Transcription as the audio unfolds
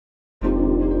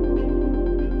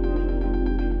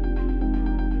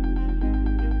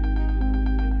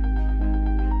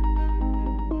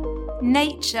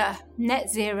Nature, net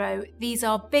zero, these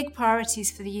are big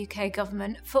priorities for the UK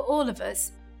government, for all of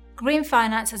us. Green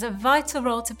finance has a vital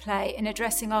role to play in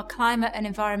addressing our climate and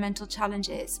environmental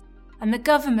challenges, and the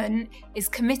government is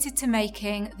committed to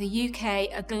making the UK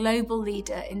a global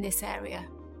leader in this area.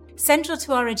 Central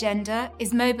to our agenda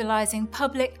is mobilising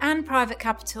public and private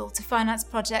capital to finance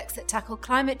projects that tackle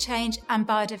climate change and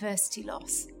biodiversity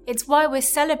loss. It's why we're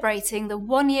celebrating the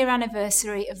one-year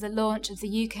anniversary of the launch of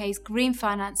the UK's Green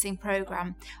Financing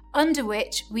Programme, under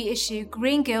which we issue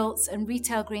green gilts and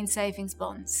retail green savings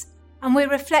bonds. And we're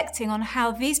reflecting on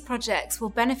how these projects will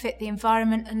benefit the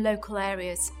environment and local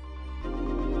areas.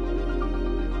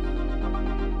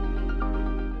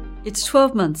 It's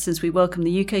 12 months since we welcomed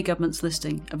the UK government's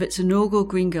listing of its inaugural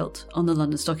Green Gilt on the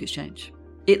London Stock Exchange.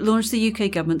 It launched the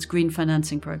UK government's Green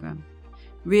Financing Programme,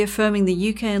 reaffirming the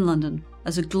UK and London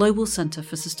as a global centre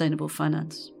for sustainable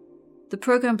finance. The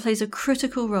programme plays a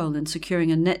critical role in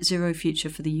securing a net zero future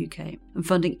for the UK and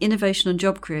funding innovation and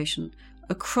job creation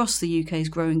across the UK's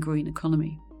growing green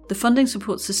economy. The funding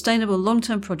supports sustainable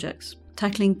long-term projects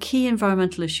tackling key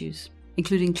environmental issues,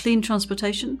 including clean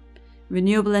transportation,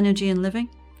 renewable energy and living,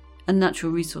 and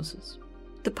natural resources.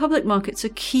 The public markets are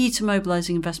key to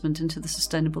mobilising investment into the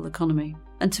sustainable economy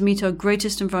and to meet our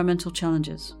greatest environmental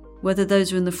challenges, whether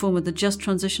those are in the form of the just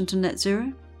transition to net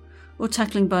zero or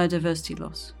tackling biodiversity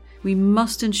loss. We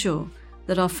must ensure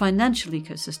that our financial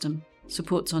ecosystem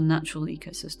supports our natural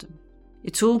ecosystem.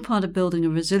 It's all part of building a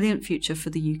resilient future for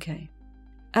the UK.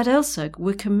 At LSEG,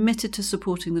 we're committed to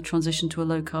supporting the transition to a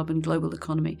low-carbon global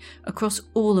economy across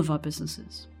all of our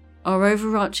businesses. Our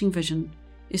overarching vision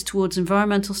is towards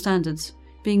environmental standards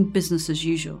being business as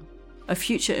usual, a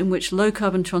future in which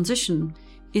low-carbon transition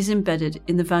is embedded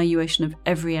in the valuation of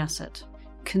every asset,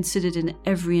 considered in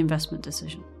every investment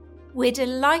decision. We're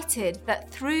delighted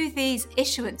that through these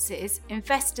issuances,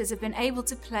 investors have been able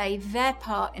to play their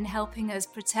part in helping us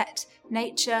protect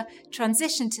nature,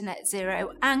 transition to net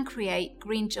zero, and create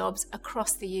green jobs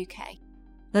across the UK.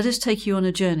 Let us take you on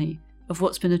a journey of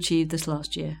what's been achieved this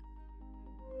last year.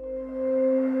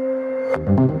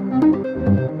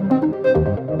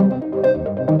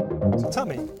 So tell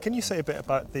me, can you say a bit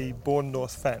about the Bourne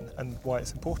North Fen and why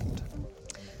it's important?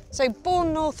 So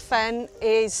Bourne North Fen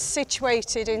is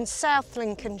situated in South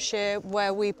Lincolnshire,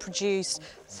 where we produce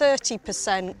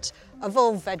 30% of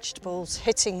all vegetables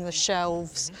hitting the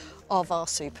shelves of our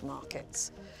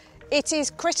supermarkets. It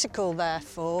is critical,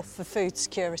 therefore, for food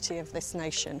security of this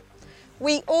nation.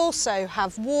 We also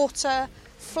have water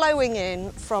flowing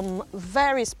in from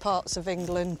various parts of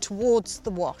England towards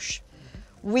the Wash.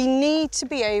 We need to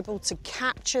be able to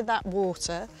capture that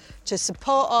water to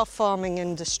support our farming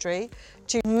industry,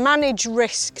 to manage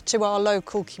risk to our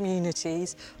local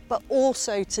communities, but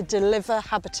also to deliver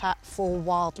habitat for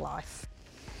wildlife.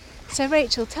 So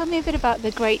Rachel, tell me a bit about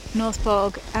the Great North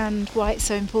Bog and why it's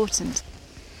so important.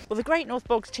 Well, the Great North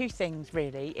Bog's two things,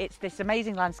 really. It's this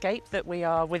amazing landscape that we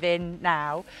are within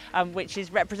now, which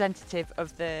is representative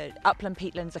of the upland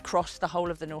peatlands across the whole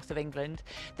of the north of England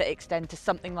that extend to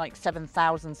something like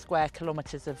 7,000 square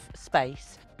kilometres of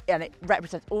space. And it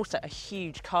represents also a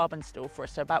huge carbon store for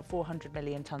us, so about 400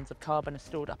 million tonnes of carbon are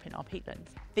stored up in our peatlands.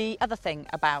 The other thing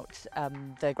about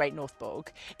the Great North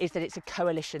Bog is that it's a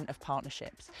coalition of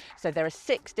partnerships. So there are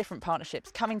 6 different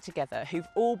partnerships coming together who've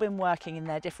all been working in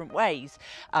their different ways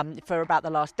for about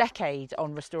the last decade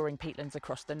on restoring peatlands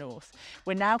across the north.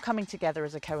 We're now coming together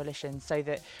as a coalition so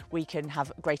that we can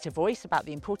have greater voice about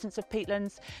the importance of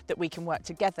peatlands, that we can work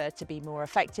together to be more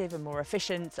effective and more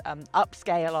efficient,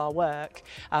 upscale our work,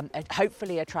 and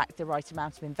hopefully attract the right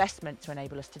amount of investment to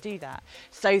enable us to do that,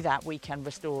 so that we can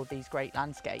restore these great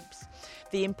landscapes.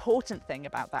 The important thing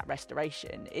about that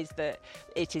restoration is that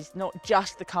it is not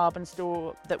just the carbon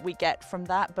store that we get from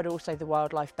that, but also the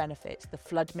wildlife benefits, the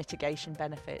flood mitigation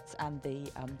benefits and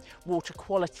the water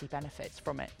quality benefits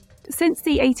from it. Since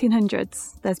the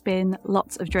 1800s, there's been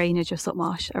lots of drainage of salt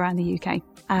marsh around the UK,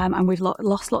 and we've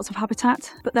lost lots of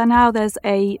habitat. But now there's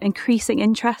an increasing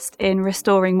interest in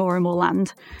restoring more and more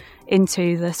land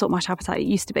into the salt marsh habitat it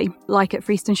used to be. Like at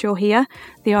Freeston Shore here,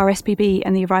 the RSPB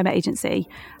and the Environment Agency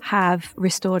have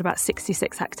restored about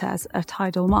 66 hectares of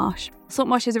tidal marsh. Salt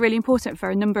marshes are really important for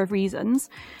a number of reasons.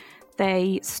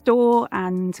 They store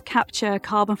and capture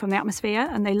carbon from the atmosphere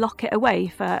and they lock it away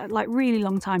for really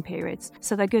long time periods.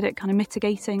 So they're good at kind of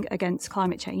mitigating against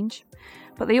climate change.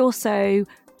 But they also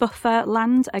buffer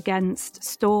land against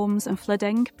storms and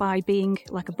flooding by being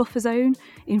like a buffer zone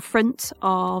in front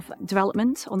of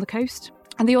development on the coast.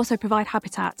 And they also provide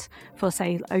habitat for,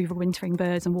 say, overwintering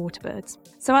birds and water birds.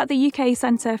 So at the UK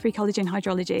Centre for Ecology and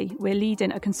Hydrology, we're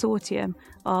leading a consortium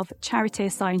of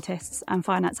charities, scientists and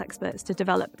finance experts to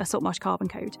develop a saltmarsh carbon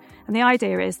code. And the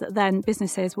idea is that then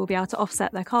businesses will be able to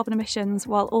offset their carbon emissions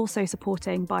while also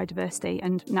supporting biodiversity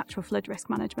and natural flood risk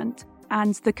management.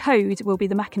 And the code will be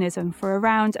the mechanism for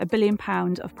around £1 billion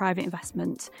of private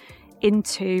investment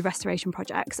into restoration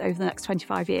projects over the next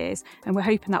 25 years, and we're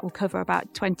hoping that will cover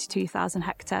about 22,000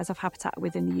 hectares of habitat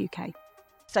within the UK.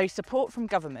 So support from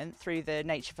government through the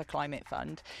Nature for Climate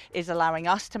Fund is allowing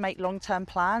us to make long-term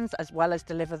plans as well as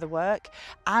deliver the work,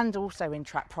 and also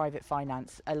attract private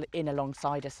finance in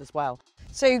alongside us as well.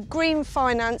 So green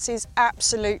finance is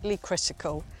absolutely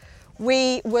critical.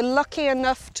 We were lucky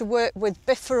enough to work with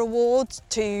Biffa Awards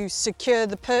to secure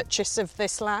the purchase of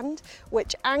this land,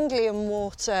 which Anglian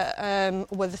Water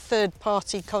were the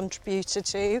third-party contributor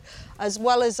to, as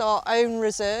well as our own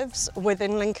reserves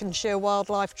within Lincolnshire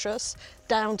Wildlife Trust,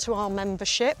 down to our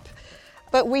membership.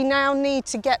 But we now need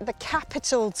to get the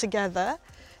capital together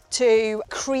to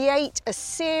create a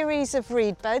series of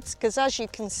reed beds, because as you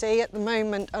can see at the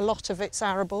moment a lot of it's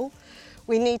arable.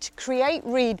 We need to create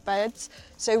reed beds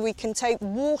so we can take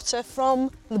water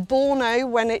from the Borno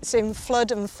when it's in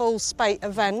flood and full spate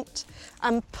event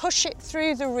and push it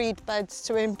through the reed beds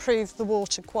to improve the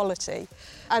water quality,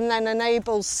 and then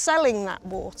enable selling that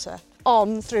water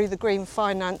on through the green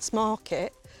finance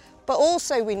market. But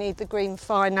also we need the green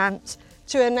finance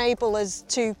to enable us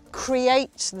to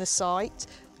create the site,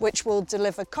 which will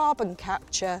deliver carbon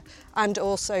capture and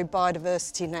also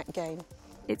biodiversity net gain.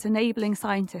 It's enabling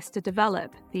scientists to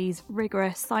develop these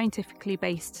rigorous, scientifically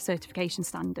based certification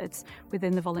standards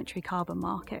within the voluntary carbon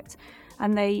market.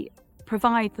 And they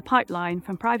provide the pipeline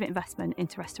from private investment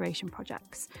into restoration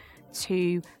projects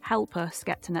to help us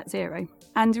get to net zero.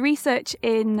 And research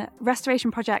in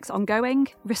restoration projects ongoing,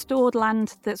 restored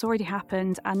land that's already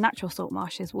happened, and natural salt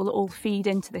marshes will all feed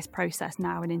into this process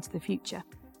now and into the future.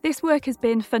 This work has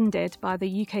been funded by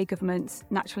the UK Government's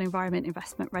Natural Environment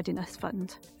Investment Readiness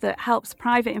Fund that helps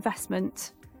private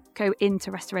investment go into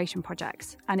restoration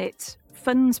projects, and it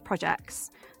funds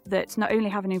projects that not only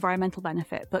have an environmental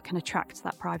benefit but can attract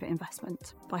that private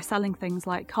investment by selling things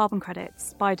like carbon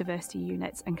credits, biodiversity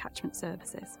units and catchment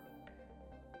services.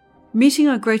 Meeting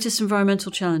our greatest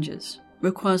environmental challenges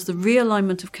requires the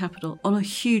realignment of capital on a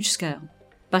huge scale,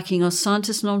 backing our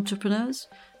scientists and entrepreneurs,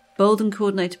 bold and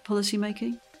coordinated policy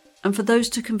making, and for those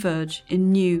to converge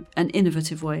in new and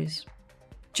innovative ways.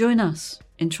 Join us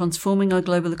in transforming our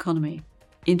global economy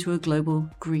into a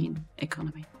global green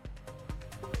economy.